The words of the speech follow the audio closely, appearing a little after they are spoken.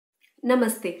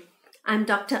Namaste. I'm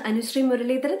Dr. Anushree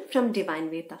Muralidharan from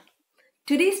Divineveda.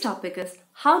 Today's topic is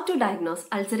how to diagnose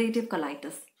ulcerative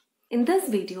colitis. In this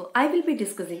video, I will be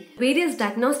discussing various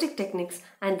diagnostic techniques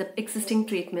and the existing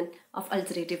treatment of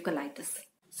ulcerative colitis.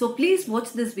 So please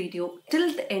watch this video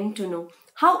till the end to know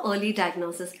how early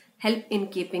diagnosis help in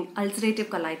keeping ulcerative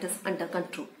colitis under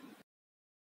control.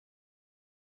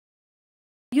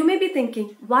 You may be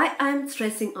thinking why I am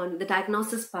stressing on the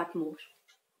diagnosis part more.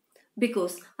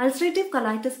 Because ulcerative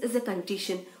colitis is a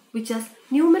condition which has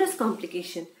numerous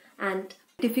complications and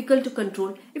difficult to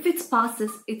control if it passes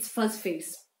its first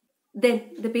phase.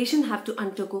 Then the patient have to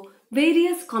undergo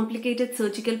various complicated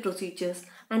surgical procedures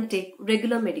and take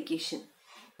regular medication.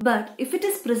 But if it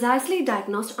is precisely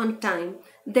diagnosed on time,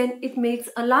 then it makes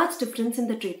a large difference in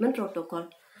the treatment protocol,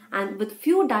 and with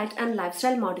few diet and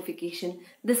lifestyle modification,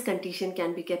 this condition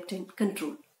can be kept in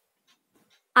control.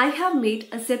 I have made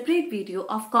a separate video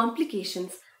of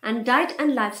complications and diet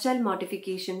and lifestyle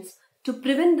modifications to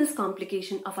prevent this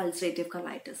complication of ulcerative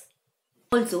colitis.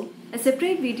 Also, a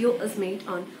separate video is made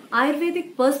on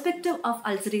Ayurvedic perspective of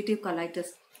ulcerative colitis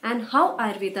and how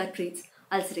Ayurveda treats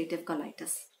ulcerative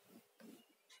colitis.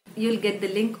 You'll get the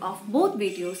link of both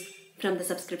videos from the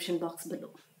subscription box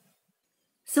below.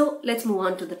 So let's move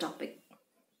on to the topic.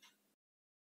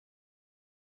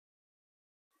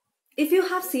 If you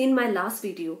have seen my last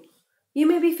video, you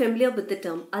may be familiar with the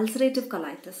term ulcerative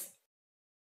colitis.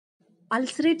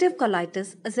 Ulcerative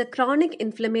colitis is a chronic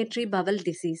inflammatory bowel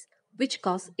disease which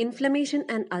causes inflammation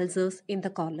and ulcers in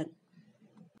the colon.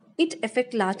 It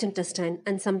affects large intestine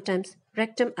and sometimes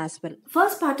rectum as well.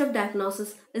 First part of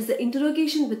diagnosis is the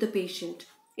interrogation with the patient,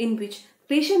 in which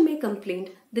patient may complain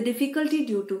the difficulty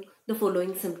due to the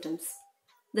following symptoms.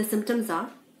 The symptoms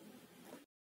are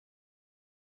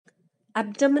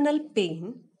abdominal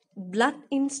pain, blood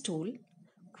in stool,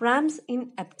 cramps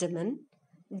in abdomen,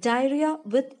 diarrhea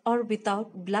with or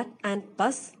without blood and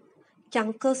pus,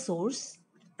 canker sores,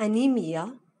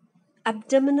 anemia,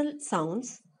 abdominal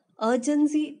sounds,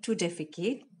 urgency to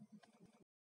defecate,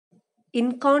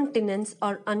 incontinence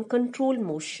or uncontrolled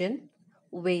motion,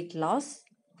 weight loss,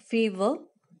 fever,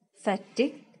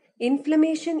 fatigue,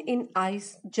 inflammation in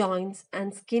eyes, joints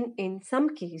and skin in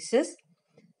some cases,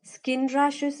 skin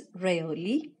rashes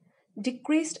rarely,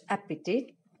 decreased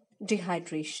appetite,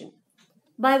 dehydration.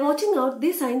 By watching out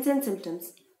these signs and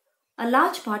symptoms, a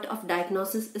large part of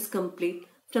diagnosis is complete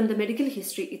from the medical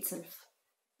history itself.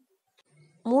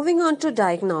 Moving on to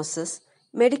diagnosis,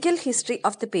 medical history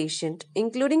of the patient,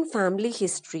 including family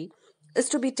history, is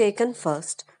to be taken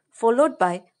first, followed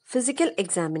by physical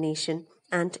examination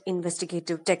and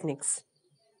investigative techniques.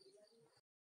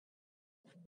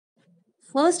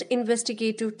 First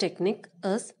investigative technique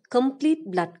is complete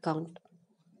blood count.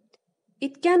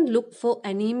 It can look for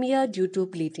anemia due to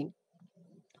bleeding.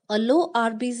 A low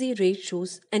RBC rate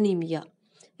shows anemia.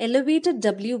 Elevated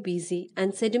WBC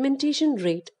and sedimentation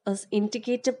rate is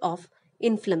indicative of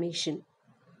inflammation.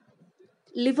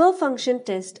 Liver function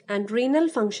test and renal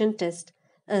function test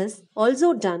is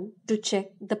also done to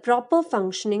check the proper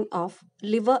functioning of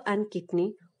liver and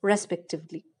kidney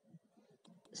respectively.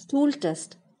 Stool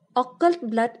test. Occult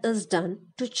blood is done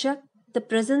to check the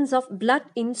presence of blood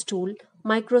in stool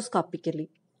microscopically.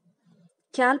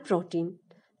 Cal protein.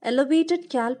 Elevated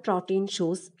cal protein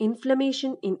shows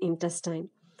inflammation in intestine,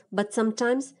 but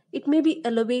sometimes it may be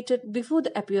elevated before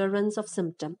the appearance of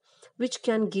symptom, which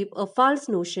can give a false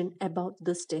notion about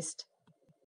this test.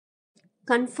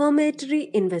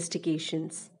 Confirmatory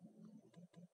investigations.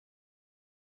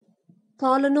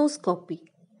 Colonoscopy.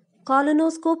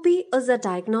 Colonoscopy is a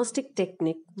diagnostic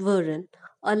technique wherein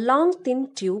a long thin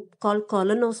tube called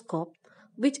colonoscope,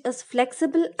 which is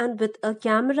flexible and with a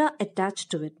camera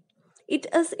attached to it. It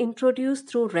is introduced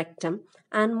through rectum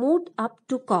and moved up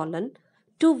to colon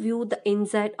to view the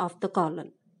inside of the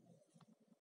colon.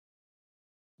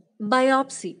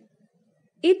 Biopsy.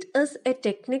 It is a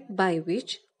technique by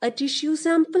which a tissue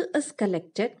sample is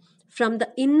collected from the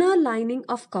inner lining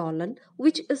of colon,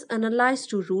 which is analyzed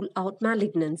to rule out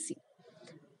malignancy.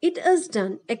 It is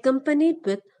done accompanied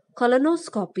with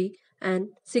colonoscopy and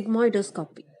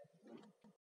sigmoidoscopy.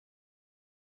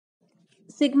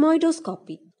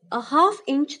 Sigmoidoscopy. A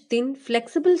half-inch thin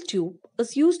flexible tube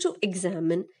is used to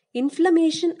examine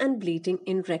inflammation and bleeding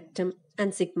in rectum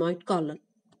and sigmoid colon.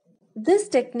 This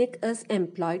technique is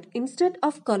employed instead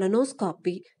of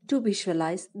colonoscopy to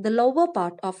visualize the lower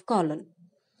part of colon.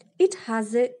 It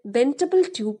has a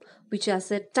bendable tube which has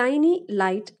a tiny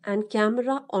light and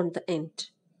camera on the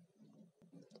end.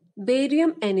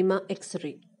 Barium enema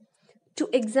X-ray. To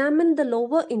examine the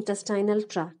lower intestinal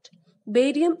tract,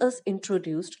 barium is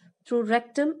introduced through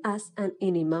rectum as an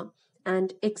enema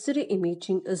and X-ray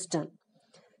imaging is done.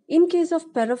 In case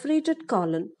of perforated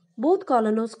colon, both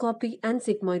colonoscopy and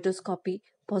sigmoidoscopy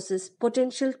possess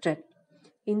potential threat.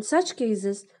 In such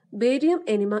cases, barium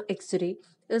enema X-ray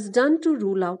is done to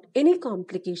rule out any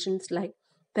complications like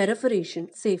perforation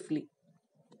safely.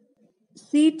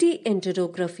 CT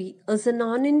enterography is a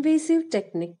non-invasive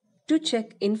technique to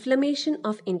check inflammation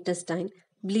of intestine,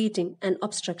 bleeding and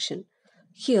obstruction.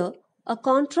 Here, a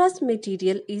contrast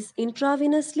material is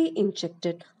intravenously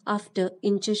injected after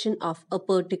ingestion of a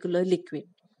particular liquid.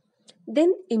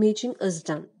 Then imaging is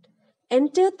done.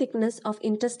 Entire thickness of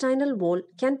intestinal wall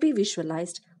can be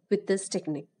visualized with this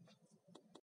technique.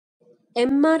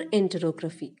 MR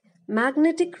enterography,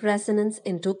 magnetic resonance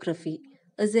enterography,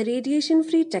 is a radiation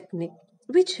free technique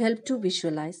which helps to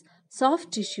visualize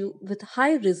soft tissue with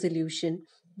high resolution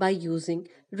by using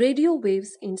radio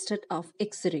waves instead of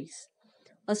X rays.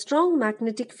 A strong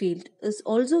magnetic field is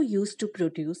also used to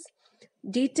produce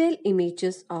detailed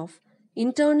images of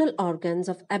internal organs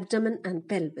of abdomen and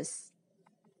pelvis.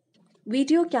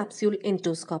 Video capsule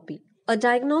endoscopy, a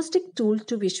diagnostic tool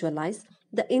to visualize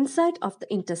the inside of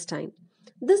the intestine.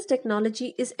 This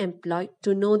technology is employed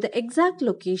to know the exact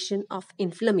location of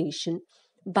inflammation,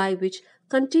 by which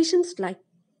conditions like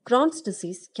Crohn's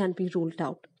disease can be ruled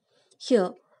out.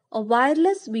 Here, a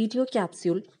wireless video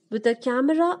capsule with a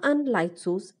camera and light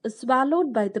source is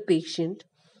swallowed by the patient,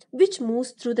 which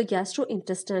moves through the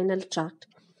gastrointestinal tract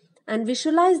and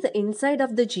visualize the inside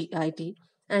of the GIT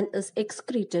and is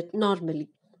excreted normally.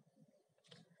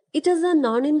 It is a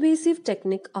non-invasive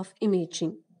technique of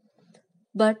imaging,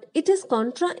 but it is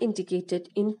contraindicated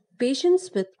in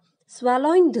patients with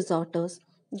swallowing disorders,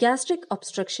 gastric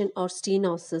obstruction or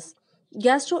stenosis,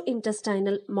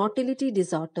 gastrointestinal motility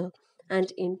disorder,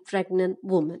 and in pregnant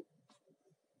women.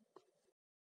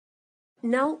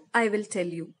 Now I will tell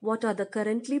you what are the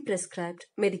currently prescribed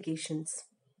medications.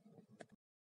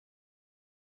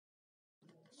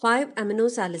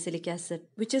 5-aminosalicylic acid,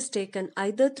 which is taken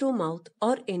either through mouth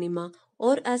or enema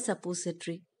or as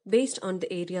suppository based on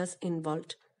the areas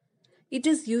involved. It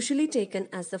is usually taken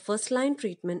as the first-line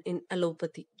treatment in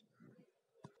allopathy.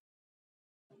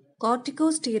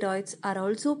 Corticosteroids are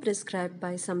also prescribed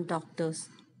by some doctors,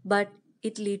 but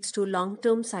it leads to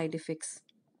long-term side effects.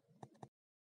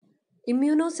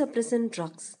 Immunosuppressant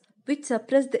drugs, which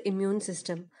suppress the immune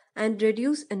system and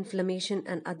reduce inflammation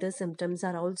and other symptoms,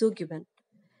 are also given,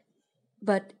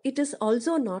 but it is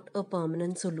also not a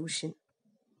permanent solution.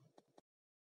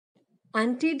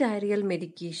 Antidiarrheal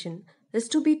medication is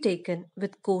to be taken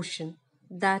with caution,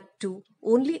 that too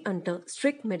only under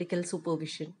strict medical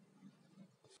supervision.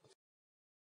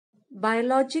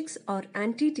 Biologics or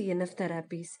anti-TNF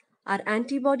therapies are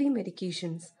antibody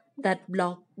medications that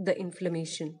block the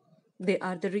inflammation. They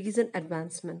are the recent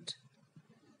advancement.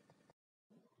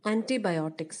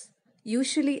 Antibiotics.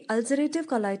 Usually, ulcerative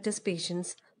colitis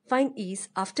patients find ease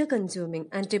after consuming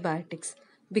antibiotics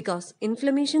because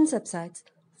inflammation subsides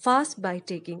fast by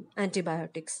taking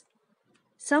antibiotics.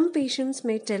 Some patients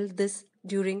may tell this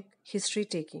during history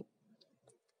taking.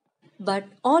 But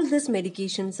all these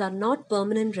medications are not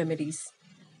permanent remedies.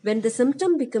 When the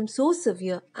symptom becomes so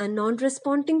severe and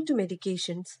non-responding to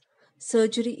medications,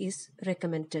 surgery is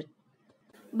recommended.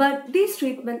 But these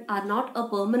treatments are not a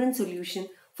permanent solution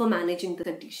for managing the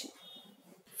condition.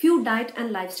 Few diet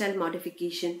and lifestyle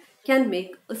modification can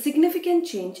make a significant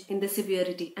change in the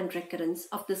severity and recurrence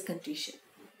of this condition.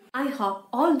 I hope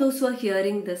all those who are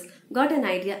hearing this got an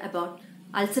idea about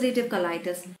ulcerative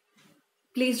colitis.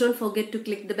 Please don't forget to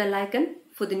click the bell icon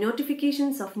for the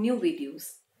notifications of new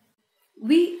videos.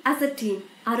 We as a team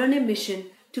are on a mission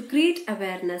to create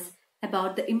awareness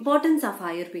about the importance of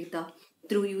Ayurveda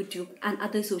through YouTube and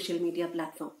other social media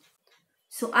platforms.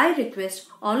 So I request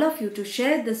all of you to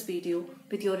share this video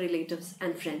with your relatives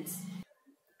and friends.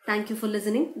 Thank you for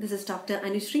listening. This is Dr.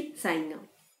 Anushree signing out.